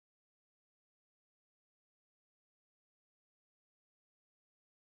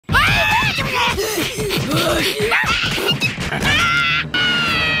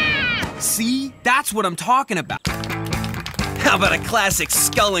See? That's what I'm talking about. How about a classic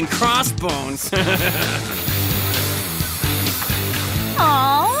skull and crossbones?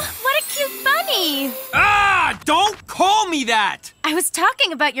 Aw, what a cute bunny! Ah! Don't call me that! I was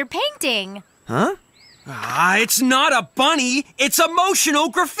talking about your painting. Huh? Ah, it's not a bunny, it's emotional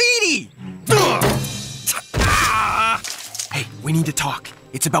graffiti! Hey, we need to talk.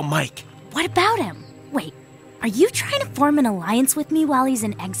 It's about Mike. What about him? Wait, are you trying to form an alliance with me while he's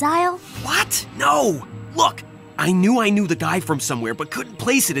in exile? What? No! Look, I knew the guy from somewhere, but couldn't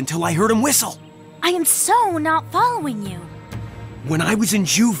place it until I heard him whistle. I am so not following you. When I was in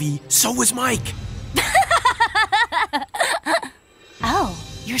juvie, so was Mike. Oh,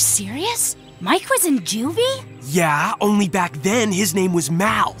 you're serious? Mike was in juvie? Yeah, only back then his name was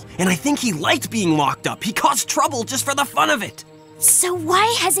Mal, and I think he liked being locked up. He caused trouble just for the fun of it. So why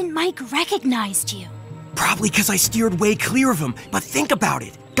hasn't Mike recognized you? Probably because I steered way clear of him, but think about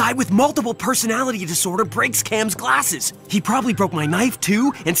it. Guy with multiple personality disorder breaks Cam's glasses. He probably broke my knife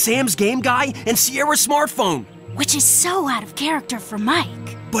too, and Sam's game guy, and Sierra's smartphone. Which is so out of character for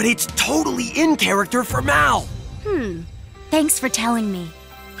Mike. But it's totally in character for Mal. Thanks for telling me.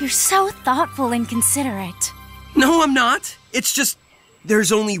 You're so thoughtful and considerate. No, I'm not. It's just,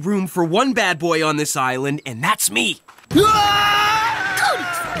 there's only room for one bad boy on this island, and that's me. Cody,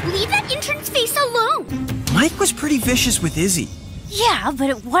 leave that intern's face alone. Mike was pretty vicious with Izzy. Yeah, but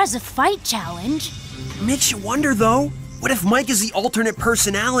it was a fight challenge. Makes you wonder, though. What if Mike is the alternate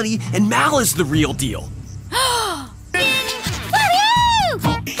personality and Mal is the real deal?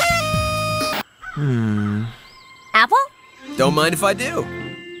 Apple? Don't mind if I do.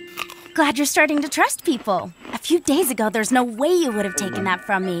 Glad you're starting to trust people. A few days ago, there's no way you would have taken that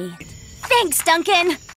from me. Thanks, Duncan.